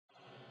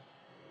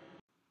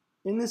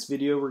In this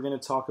video, we're going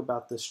to talk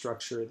about the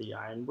structure of the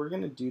eye, and we're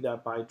going to do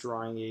that by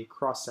drawing a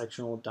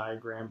cross-sectional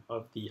diagram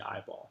of the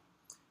eyeball.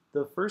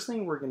 The first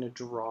thing we're going to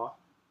draw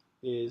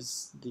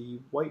is the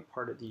white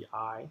part of the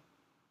eye,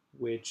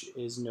 which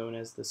is known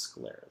as the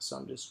sclera. So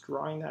I'm just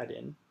drawing that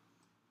in,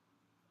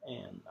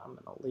 and I'm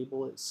going to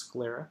label it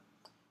sclera.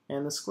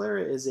 And the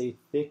sclera is a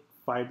thick,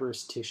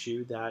 fibrous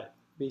tissue that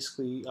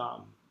basically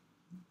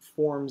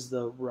forms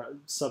the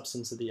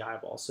substance of the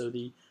eyeball. So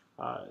the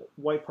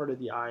white part of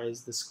the eye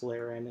is the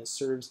sclera, and it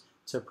serves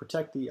to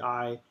protect the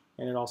eye,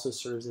 and it also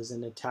serves as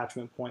an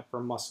attachment point for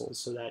muscles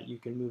so that you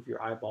can move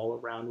your eyeball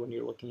around when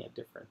you're looking at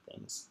different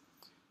things.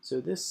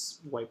 So this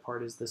white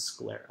part is the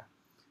sclera.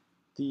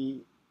 The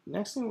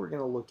next thing we're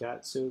going to look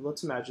at, so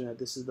let's imagine that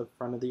this is the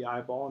front of the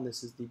eyeball and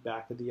this is the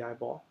back of the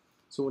eyeball.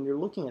 So when you're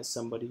looking at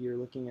somebody, you're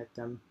looking at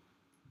them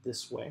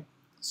this way.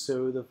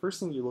 So the first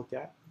thing you look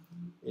at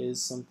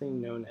is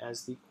something known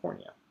as the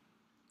cornea.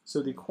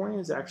 So the cornea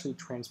is actually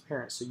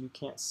transparent, so you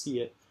can't see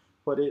it,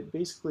 but it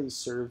basically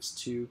serves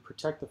to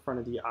protect the front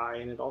of the eye,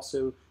 and it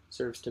also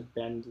serves to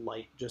bend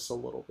light just a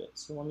little bit.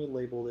 So let me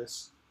label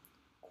this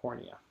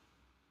cornea.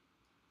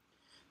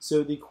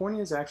 So the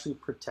cornea is actually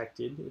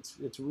protected.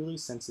 It's really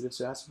sensitive,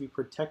 so it has to be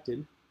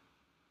protected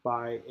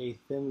by a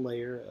thin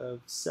layer of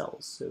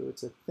cells. So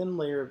it's a thin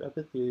layer of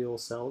epithelial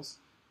cells,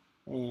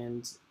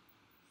 and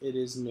it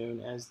is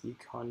known as the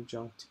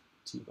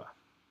conjunctiva.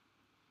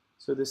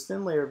 So this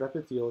thin layer of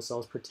epithelial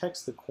cells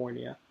protects the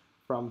cornea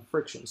from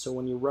friction. So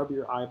when you rub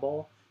your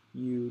eyeball,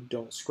 you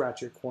don't scratch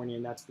your cornea,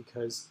 and that's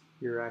because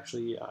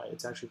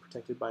it's actually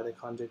protected by the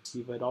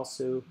conjunctiva. It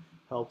also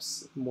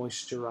helps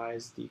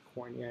moisturize the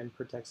cornea and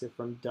protects it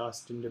from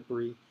dust and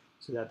debris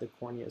so that the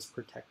cornea is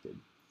protected.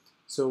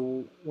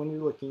 So when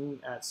you're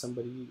looking at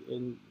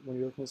when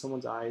you're looking at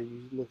someone's eye,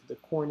 you look at the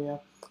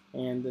cornea,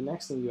 and the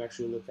next thing you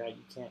actually look at,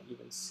 you can't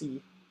even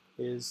see,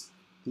 is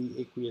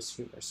the aqueous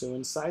humor. So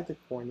inside the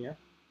cornea,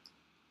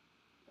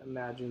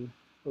 imagine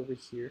over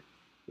here,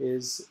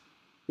 is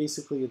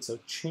basically it's a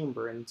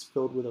chamber, and it's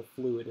filled with a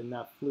fluid, and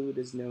that fluid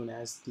is known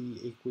as the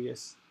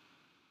aqueous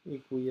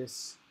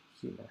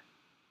humor.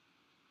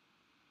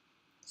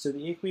 So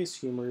the aqueous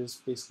humor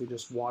is basically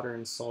just water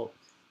and salt,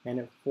 and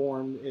it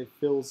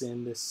fills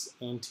in this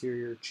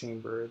anterior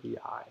chamber of the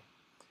eye.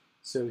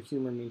 So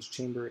humor means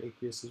chamber,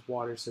 aqueous is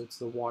water, so it's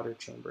the water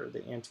chamber,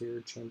 the anterior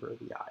chamber of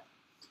the eye.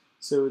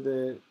 So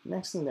the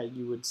next thing that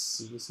you would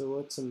see, so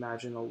let's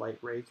imagine a light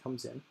ray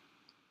comes in.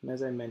 And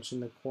as I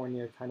mentioned, the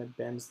cornea kind of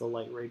bends the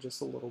light ray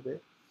just a little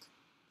bit.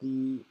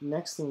 The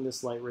next thing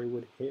this light ray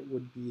would hit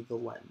would be the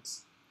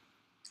lens.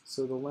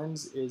 So the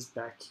lens is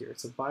back here.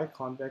 It's a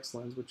biconvex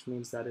lens, which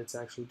means that it's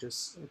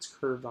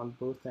curved on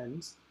both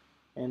ends.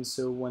 And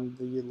so when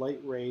the light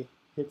ray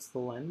hits the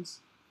lens,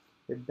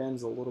 it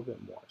bends a little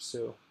bit more.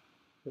 So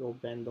it'll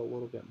bend a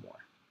little bit more.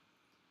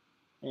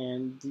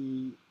 And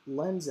the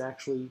lens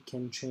actually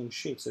can change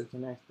shape. So it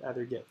can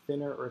either get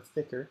thinner or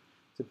thicker,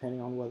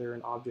 depending on whether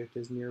an object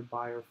is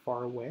nearby or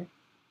far away.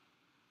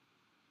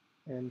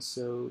 And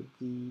so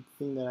the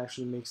thing that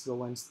actually makes the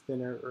lens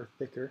thinner or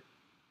thicker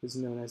is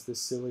known as the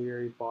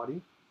ciliary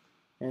body.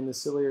 And the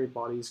ciliary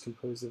body is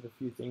composed of a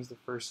few things. The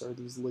first are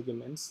these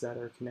ligaments that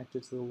are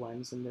connected to the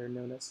lens, and they're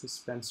known as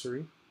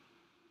suspensory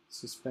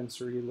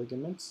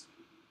ligaments.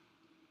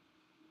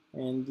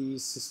 And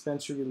these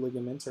suspensory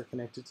ligaments are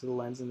connected to the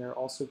lens, and they're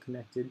also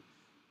connected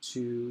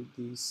to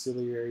the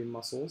ciliary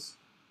muscles.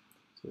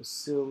 So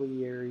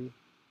ciliary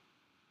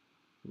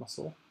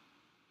muscle,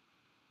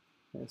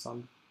 and it's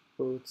on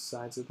both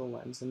sides of the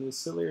lens. And the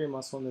ciliary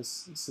muscle and the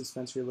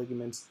suspensory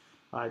ligaments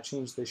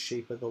change the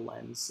shape of the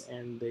lens,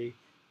 and they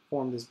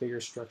form this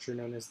bigger structure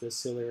known as the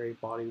ciliary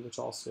body, which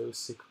also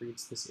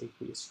secretes this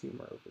aqueous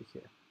humor over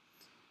here.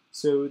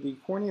 So the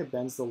cornea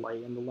bends the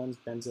light, and the lens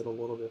bends it a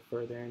little bit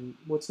further. And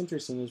what's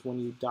interesting is when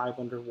you dive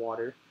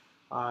underwater,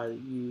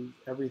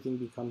 everything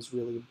becomes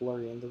really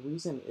blurry, and the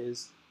reason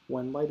is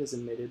when light is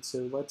emitted.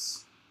 So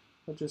let's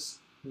just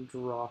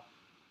draw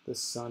the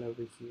sun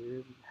over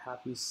here,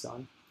 happy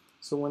sun.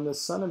 So when the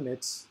sun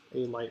emits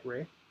a light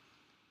ray,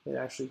 it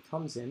actually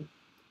comes in,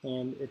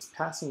 and it's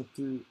passing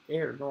through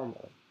air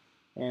normally.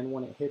 And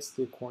when it hits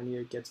the cornea,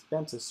 it gets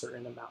bent a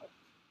certain amount.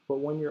 But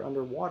when you're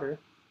underwater,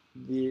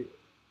 the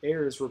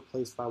air is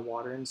replaced by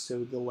water, and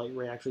so the light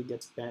ray actually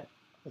gets bent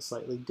a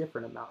slightly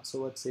different amount. So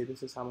let's say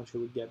this is how much it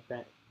would get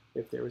bent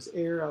if there was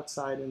air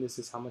outside, and this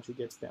is how much it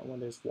gets bent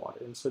when there's water.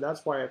 And so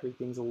that's why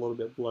everything's a little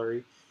bit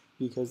blurry,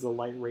 because the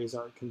light rays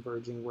aren't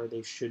converging where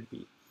they should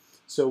be.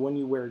 So when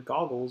you wear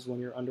goggles when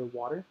you're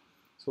underwater,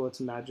 so let's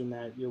imagine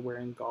that you're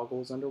wearing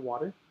goggles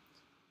underwater,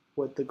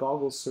 what the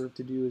goggles serve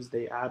to do is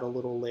they add a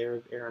little layer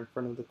of air in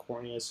front of the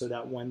cornea so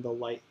that when the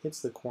light hits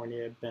the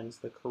cornea, it bends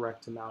the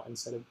correct amount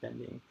instead of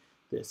bending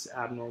this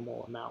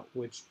abnormal amount,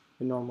 which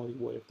it normally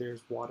would if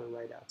there's water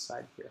right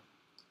outside here.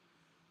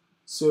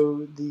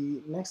 So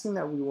the next thing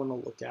that we want to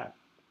look at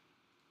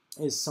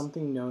is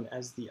something known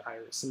as the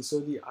iris. And so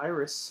the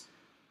iris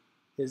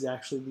is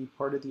actually the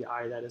part of the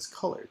eye that is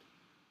colored.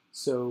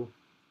 So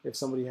if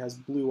somebody has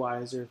blue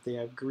eyes or if they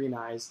have green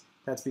eyes,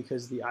 that's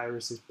because the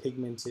iris is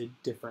pigmented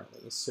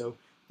differently. So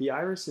The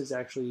iris is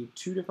actually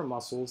two different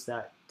muscles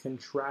that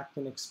contract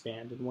and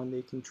expand, and when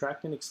they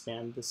contract and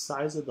expand, the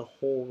size of the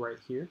hole right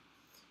here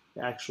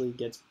actually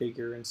gets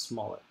bigger and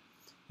smaller.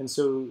 And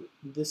so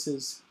this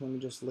is, let me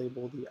just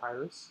label the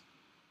iris,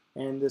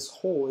 and this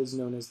hole is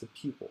known as the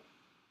pupil.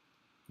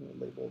 I'll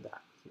label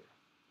that here.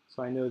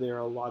 So I know there are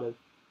a lot of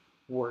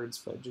words,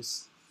 but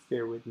just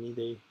bear with me.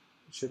 They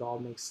should all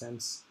make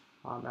sense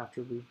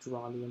after we've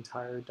drawn the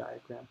entire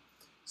diagram.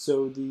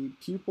 So the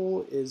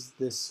pupil is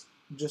this,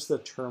 just the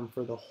term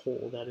for the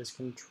hole that is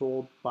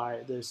controlled by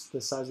this. The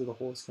size of the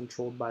hole is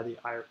controlled by the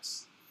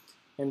iris.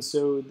 And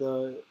so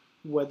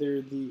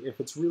if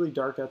it's really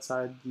dark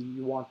outside,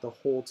 you want the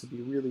hole to be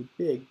really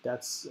big.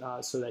 That's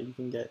so that you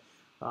can get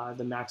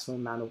the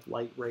maximum amount of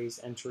light rays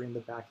entering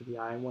the back of the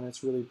eye. And when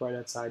it's really bright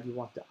outside, you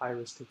want the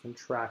iris to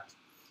contract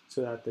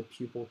so that the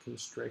pupil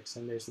constricts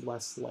and there's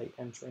less light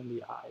entering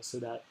the eye, so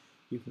that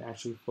you can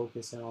actually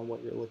focus in on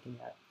what you're looking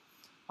at.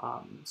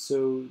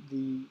 So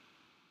the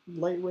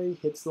light ray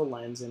hits the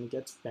lens and it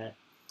gets bent,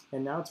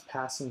 and now it's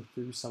passing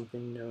through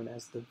something known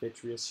as the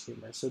vitreous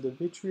humor. So the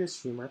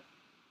vitreous humor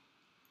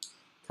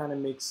kind of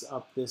makes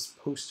up this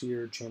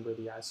posterior chamber of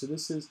the eye. So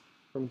this is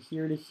from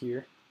here to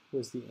here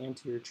was the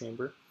anterior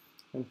chamber,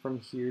 and from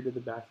here to the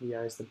back of the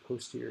eye is the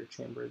posterior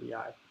chamber of the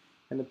eye.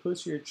 And the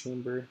posterior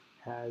chamber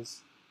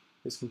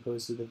is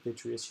composed of the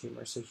vitreous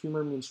humor. So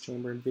humor means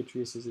chamber, and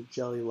vitreous is a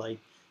jelly-like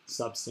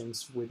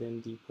substance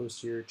within the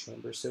posterior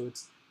chamber. So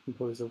it's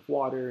composed of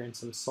water and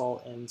some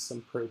salt and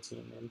some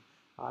protein,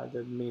 and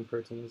the main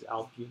protein is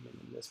albumin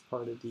in this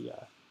part of the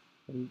eye.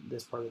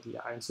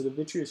 And so the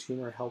vitreous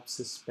humor helps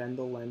suspend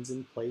the lens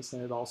in place,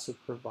 and it also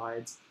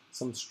provides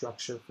some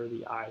structure for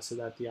the eye so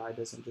that the eye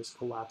doesn't just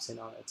collapse in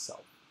on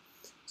itself.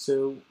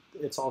 So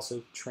it's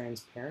also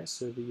transparent,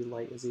 so the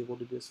light is able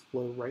to just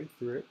flow right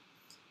through it.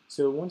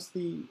 So once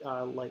the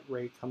light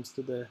ray comes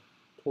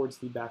towards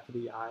the back of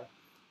the eye,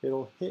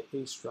 it'll hit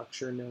a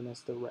structure known as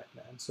the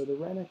retina. And so the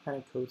retina kind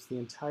of coats the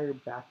entire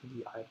back of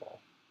the eyeball.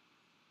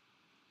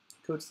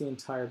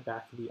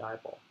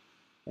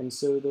 And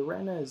so the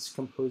retina is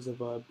composed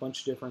of a bunch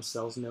of different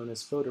cells known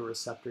as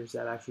photoreceptors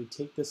that actually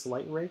take this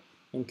light ray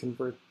and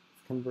convert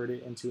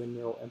it into a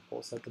neural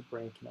impulse that the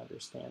brain can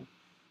understand.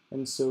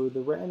 And so the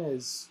retina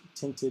is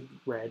tinted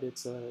red.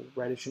 It's a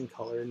reddish in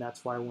color, and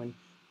that's why when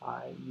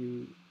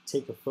you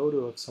take a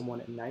photo of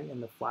someone at night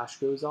and the flash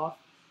goes off,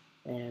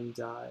 and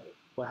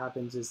what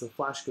happens is the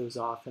flash goes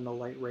off and the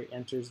light ray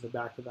enters the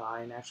back of the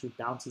eye and actually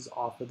bounces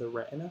off of the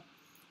retina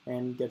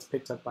and gets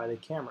picked up by the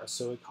camera.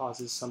 So it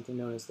causes something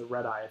known as the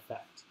red eye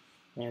effect.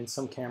 And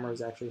some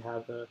cameras actually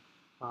have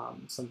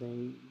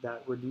something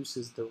that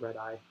reduces the red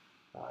eye,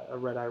 a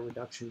red eye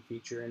reduction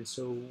feature. And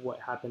so what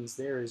happens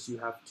there is you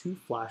have two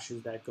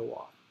flashes that go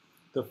off.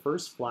 The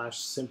first flash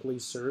simply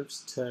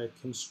serves to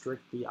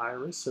constrict the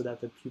iris so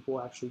that the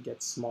pupil actually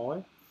gets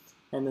smaller.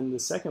 And then the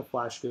second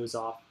flash goes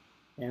off.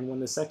 And when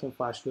the second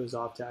flash goes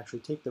off to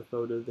actually take the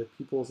photo, the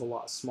pupil is a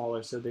lot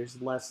smaller, so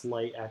there's less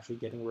light actually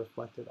getting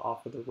reflected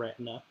off of the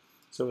retina,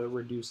 so it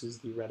reduces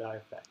the red eye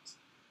effect.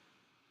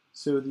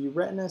 So the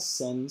retina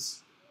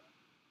sends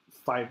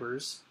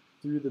fibers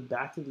through the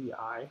back of the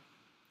eye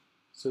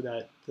so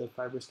that the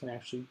fibers can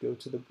actually go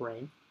to the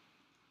brain.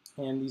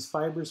 And these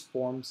fibers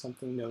form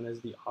something known as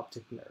the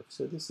optic nerve.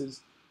 So this is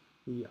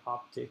the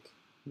optic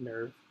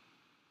nerve,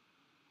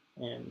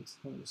 and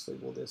let me just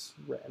label this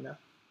retina.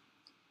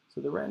 So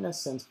the retina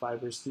sends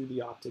fibers through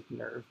the optic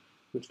nerve,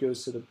 which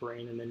goes to the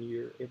brain, and then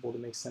you're able to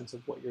make sense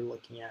of what you're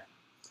looking at.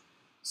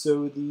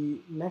 So the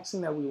next thing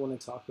that we want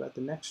to talk about,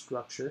 the next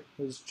structure,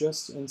 is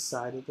just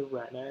inside of the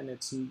retina, and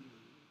it's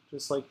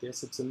just like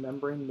this. It's a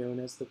membrane known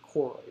as the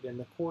choroid, and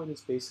the choroid is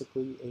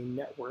basically a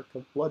network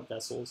of blood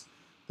vessels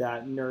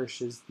that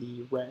nourishes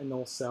the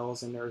retinal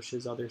cells and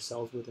nourishes other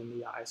cells within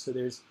the eye. So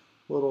there's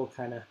little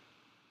kind of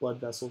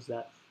blood vessels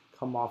that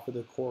come off of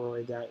the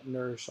choroid that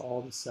nourish all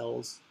the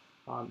cells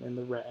in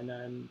the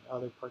retina and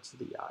other parts of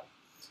the eye.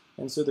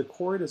 And so the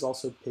choroid is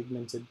also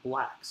pigmented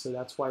black. So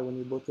that's why when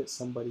you look at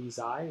somebody's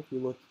eye, if you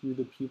look through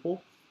the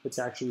pupil, it's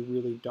actually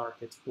really dark.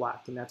 It's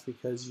black, and that's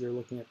because you're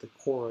looking at the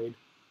choroid,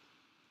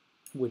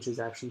 which is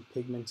actually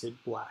pigmented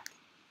black.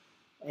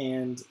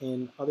 And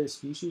in other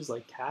species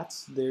like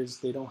cats,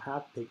 they don't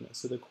have pigment,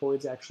 so the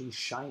choroid's actually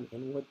shiny.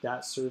 And what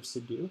that serves to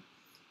do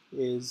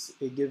is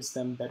it gives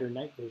them better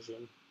night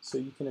vision. So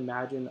you can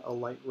imagine a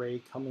light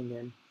ray coming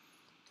in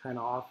kind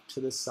of off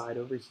to the side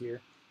over here.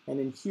 And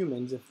in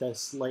humans, if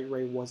this light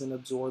ray wasn't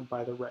absorbed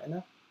by the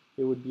retina,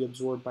 it would be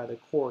absorbed by the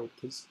choroid,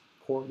 because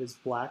choroid is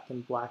black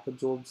and black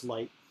absorbs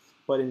light.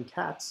 But in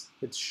cats,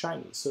 it's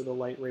shiny, so the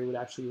light ray would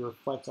actually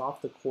reflect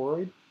off the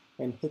choroid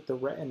and hit the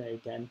retina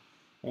again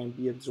and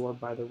be absorbed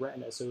by the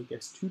retina. So it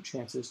gets two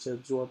chances to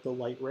absorb the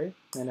light ray,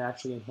 and it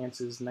actually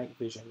enhances night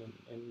vision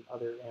in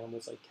other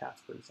animals like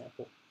cats, for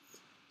example.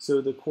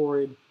 So the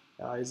choroid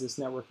is this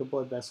network of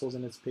blood vessels,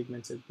 and it's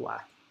pigmented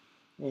black.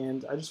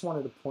 And I just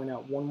wanted to point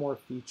out one more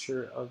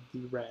feature of the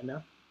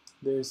retina.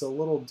 There's a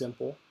little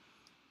dimple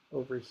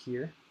over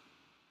here,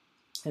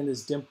 and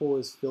this dimple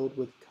is filled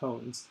with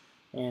cones.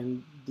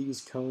 And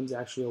these cones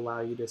actually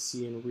allow you to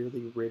see in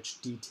really rich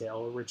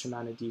detail, a rich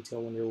amount of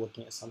detail when you're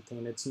looking at something,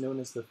 and it's known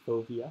as the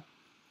fovea.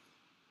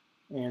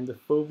 And the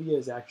fovea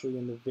is actually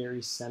in the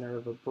very center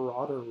of a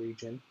broader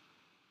region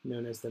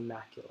known as the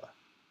macula.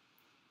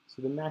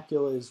 So the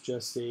macula is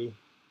just a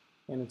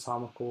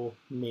anatomical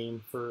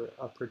name for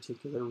a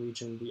particular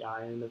region of the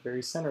eye, and in the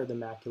very center of the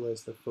macula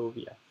is the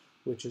fovea,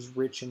 which is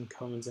rich in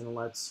cones and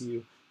lets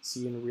you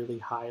see in really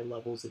high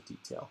levels of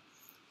detail.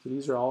 So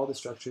these are all the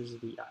structures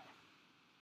of the eye.